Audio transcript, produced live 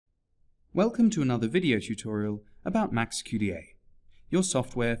Welcome to another video tutorial about MAXQDA, your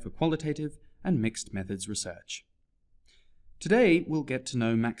software for qualitative and mixed methods research. Today we'll get to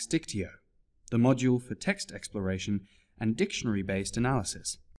know MAXDictio, the module for text exploration and dictionary-based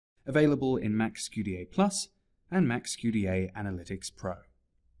analysis, available in MAXQDA Plus and MAXQDA Analytics Pro.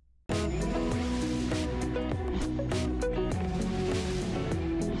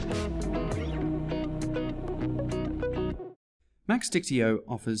 MAXDictio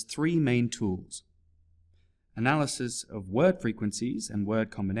offers three main tools: analysis of word frequencies and word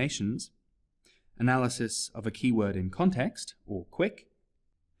combinations, analysis of a keyword in context, or QUIC,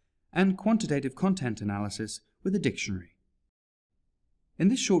 and quantitative content analysis with a dictionary. In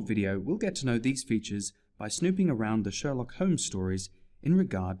this short video, we'll get to know these features by snooping around the Sherlock Holmes stories in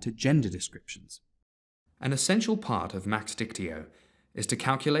regard to gender descriptions. An essential part of MAXDictio is to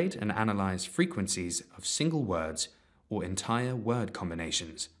calculate and analyze frequencies of single words or entire word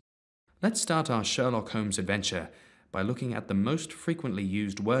combinations. Let's start our Sherlock Holmes adventure by looking at the most frequently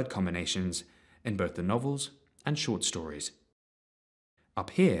used word combinations in both the novels and short stories. Up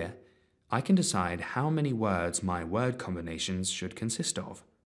here, I can decide how many words my word combinations should consist of.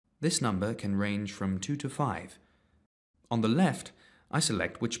 This number can range from 2 to 5. On the left, I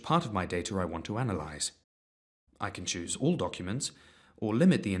select which part of my data I want to analyze. I can choose all documents, or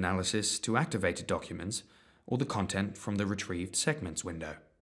limit the analysis to activated documents, or the content from the retrieved segments window.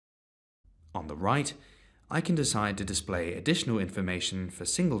 On the right, I can decide to display additional information for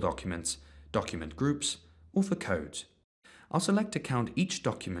single documents, document groups, or for codes. I'll select to count each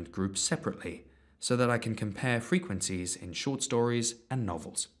document group separately so that I can compare frequencies in short stories and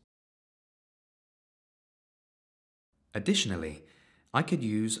novels. Additionally, I could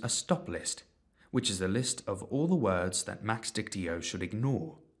use a stop list, which is a list of all the words that MAXDictio should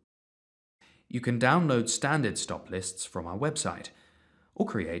ignore. You can download standard stop lists from our website, or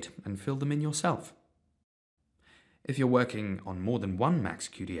create and fill them in yourself. If you're working on more than one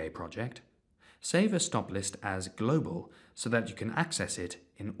MAXQDA project, save a stop list as global so that you can access it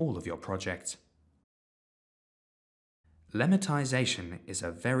in all of your projects. Lemmatization is a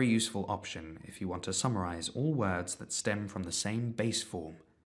very useful option if you want to summarize all words that stem from the same base form.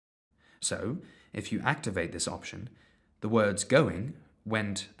 So, if you activate this option, the words going,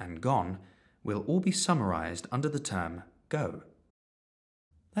 went, and gone will all be summarized under the term go.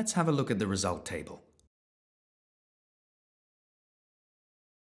 Let's have a look at the result table.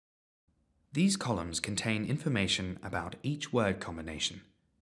 These columns contain information about each word combination.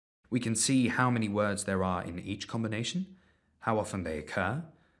 We can see how many words there are in each combination, how often they occur,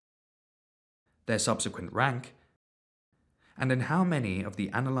 their subsequent rank, and in how many of the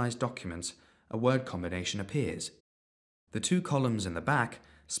analyzed documents a word combination appears. The two columns in the back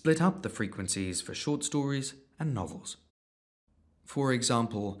split up the frequencies for short stories and novels. For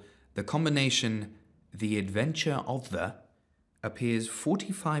example, the combination "the adventure of the" appears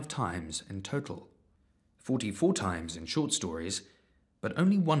 45 times in total, 44 times in short stories, but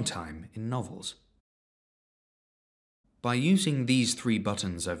only 1 time in novels. By using these 3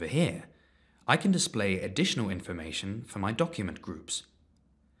 buttons over here, I can display additional information for my document groups.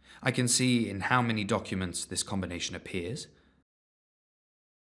 I can see in how many documents this combination appears,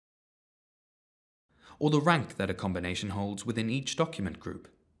 or the rank that a combination holds within each document group.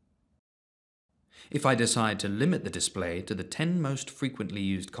 If I decide to limit the display to the 10 most frequently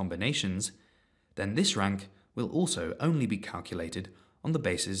used combinations, then this rank will also only be calculated on the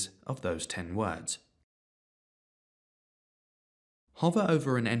basis of those 10 words. Hover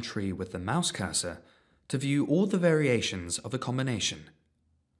over an entry with the mouse cursor to view all the variations of a combination.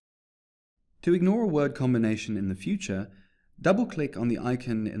 To ignore a word combination in the future, double-click on the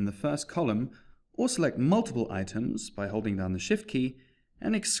icon in the first column or select multiple items by holding down the Shift key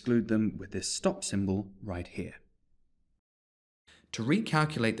and exclude them with this stop symbol right here. To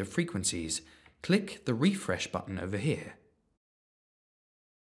recalculate the frequencies, click the refresh button over here.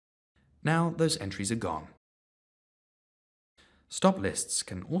 Now those entries are gone. Stop lists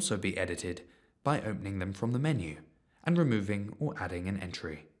can also be edited by opening them from the menu and removing or adding an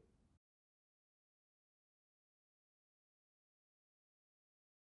entry.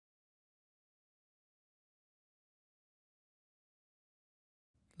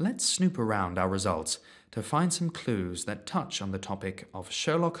 Let's snoop around our results to find some clues that touch on the topic of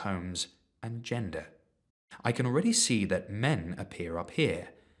Sherlock Holmes and gender. I can already see that men appear up here,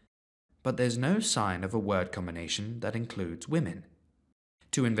 but there's no sign of a word combination that includes women.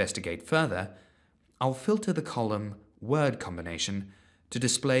 To investigate further, I'll filter the column Word Combination to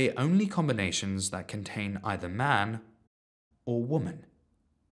display only combinations that contain either man or woman.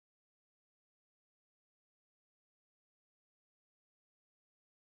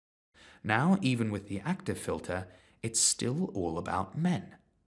 Now, even with the active filter, it's still all about men.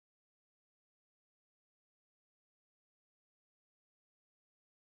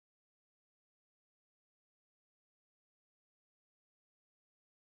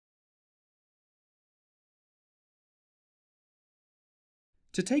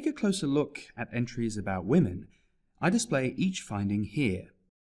 To take a closer look at entries about women, I display each finding here.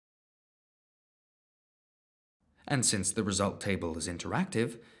 And since the result table is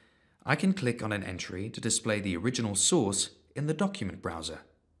interactive, I can click on an entry to display the original source in the document browser.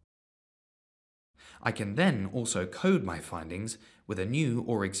 I can then also code my findings with a new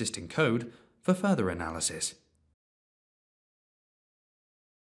or existing code for further analysis.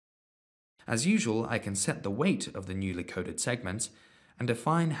 As usual, I can set the weight of the newly coded segments and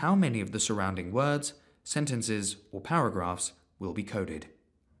define how many of the surrounding words, sentences, or paragraphs will be coded.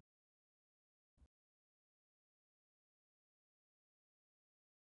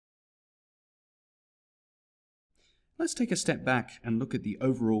 Let's take a step back and look at the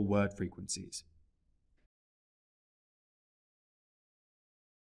overall word frequencies.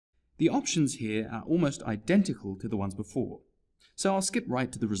 The options here are almost identical to the ones before, so I'll skip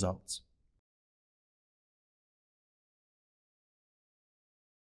right to the results.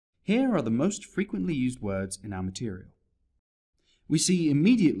 Here are the most frequently used words in our material. We see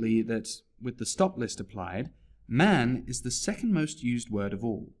immediately that, with the stop list applied, man is the second most used word of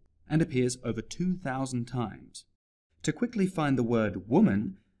all, and appears over 2,000 times. To quickly find the word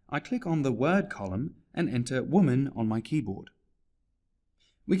woman, I click on the word column and enter woman on my keyboard.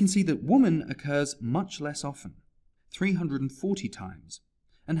 We can see that woman occurs much less often, 340 times,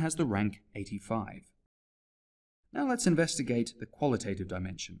 and has the rank 85. Now let's investigate the qualitative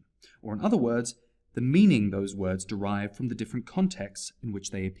dimension, or in other words, the meaning those words derive from the different contexts in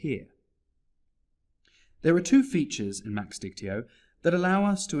which they appear. There are two features in MAXDictio that allow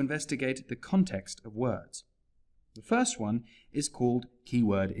us to investigate the context of words. The first one is called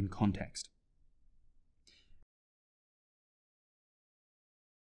keyword in context.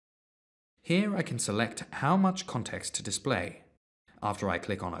 Here I can select how much context to display. After I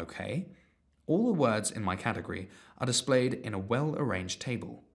click on OK, all the words in my category are displayed in a well-arranged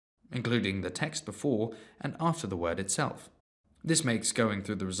table, including the text before and after the word itself. This makes going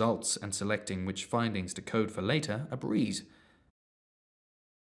through the results and selecting which findings to code for later a breeze.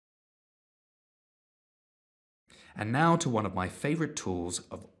 And now to one of my favorite tools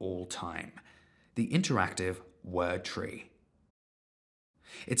of all time, the interactive word tree.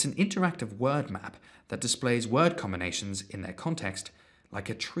 It's an interactive word map that displays word combinations in their context like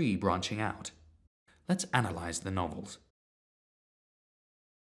a tree branching out. Let's analyze the novels.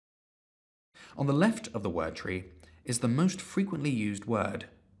 On the left of the word tree is the most frequently used word,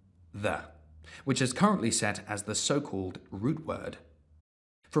 the, which is currently set as the so-called root word.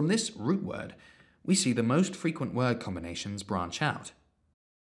 From this root word, we see the most frequent word combinations branch out.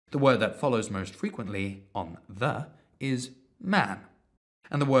 The word that follows most frequently on the is man,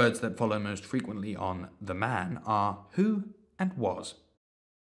 and the words that follow most frequently on the man are who and was.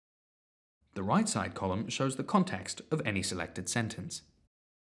 The right side column shows the context of any selected sentence.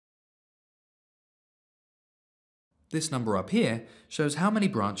 This number up here shows how many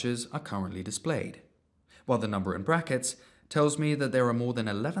branches are currently displayed, while the number in brackets tells me that there are more than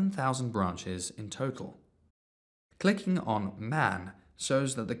 11,000 branches in total. Clicking on man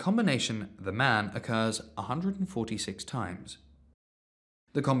shows that the combination the man occurs 146 times.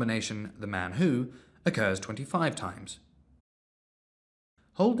 The combination the man who occurs 25 times.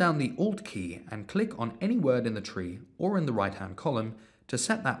 Hold down the Alt key and click on any word in the tree or in the right-hand column to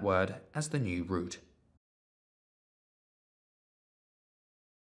set that word as the new root.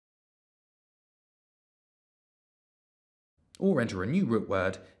 Or enter a new root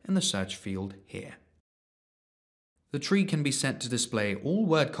word in the search field here. The tree can be set to display all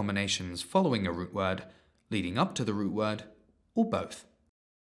word combinations following a root word, leading up to the root word, or both.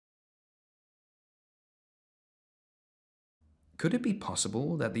 Could it be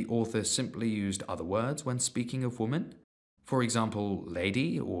possible that the author simply used other words when speaking of woman? For example,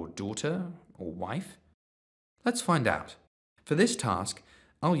 lady or daughter or wife? Let's find out. For this task,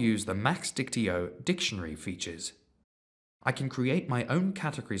 I'll use the MAXDictio dictionary features. I can create my own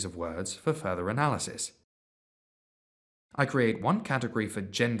categories of words for further analysis. I create one category for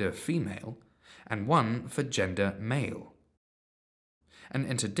gender female and one for gender male, and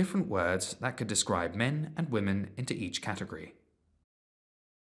enter different words that could describe men and women into each category.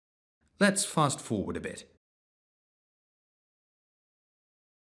 Let's fast forward a bit.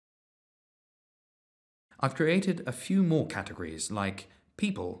 I've created a few more categories like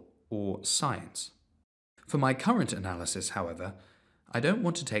people or science. For my current analysis, however, I don't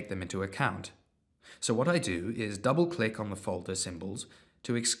want to take them into account. So what I do is double-click on the folder symbols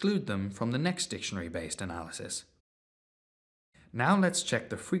to exclude them from the next dictionary-based analysis. Now let's check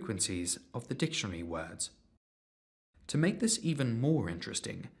the frequencies of the dictionary words. To make this even more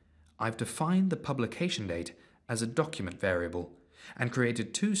interesting, I've defined the publication date as a document variable and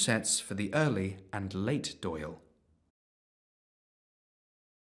created two sets for the early and late Doyle.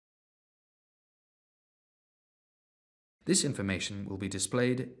 This information will be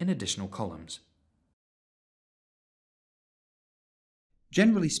displayed in additional columns.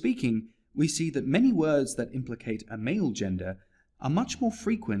 Generally speaking, we see that many words that implicate a male gender are much more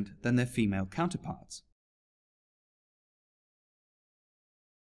frequent than their female counterparts.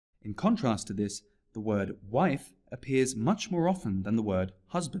 In contrast to this, the word wife appears much more often than the word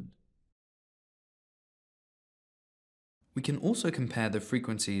husband. We can also compare the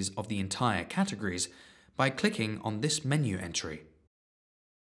frequencies of the entire categories by clicking on this menu entry.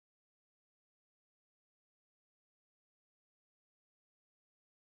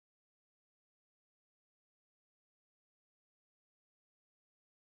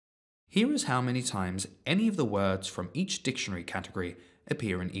 Here is how many times any of the words from each dictionary category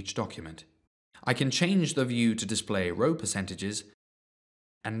appear in each document. I can change the view to display row percentages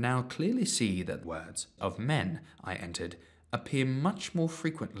and now clearly see that words of men I entered appear much more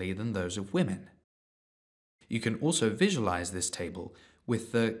frequently than those of women. You can also visualize this table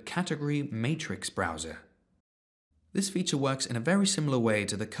with the Category Matrix browser. This feature works in a very similar way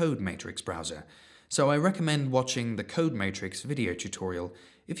to the Code Matrix browser, so I recommend watching the Code Matrix video tutorial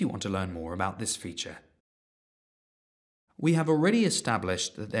if you want to learn more about this feature. We have already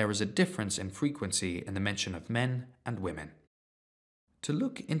established that there is a difference in frequency in the mention of men and women. To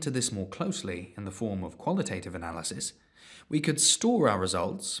look into this more closely in the form of qualitative analysis, we could store our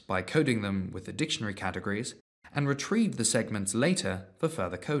results by coding them with the dictionary categories and retrieve the segments later for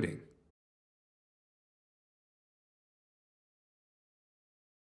further coding.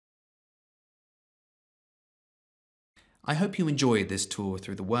 I hope you enjoyed this tour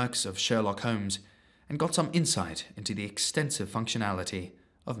through the works of Sherlock Holmes and got some insight into the extensive functionality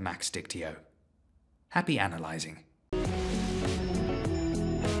of MAXDictio. Happy analyzing!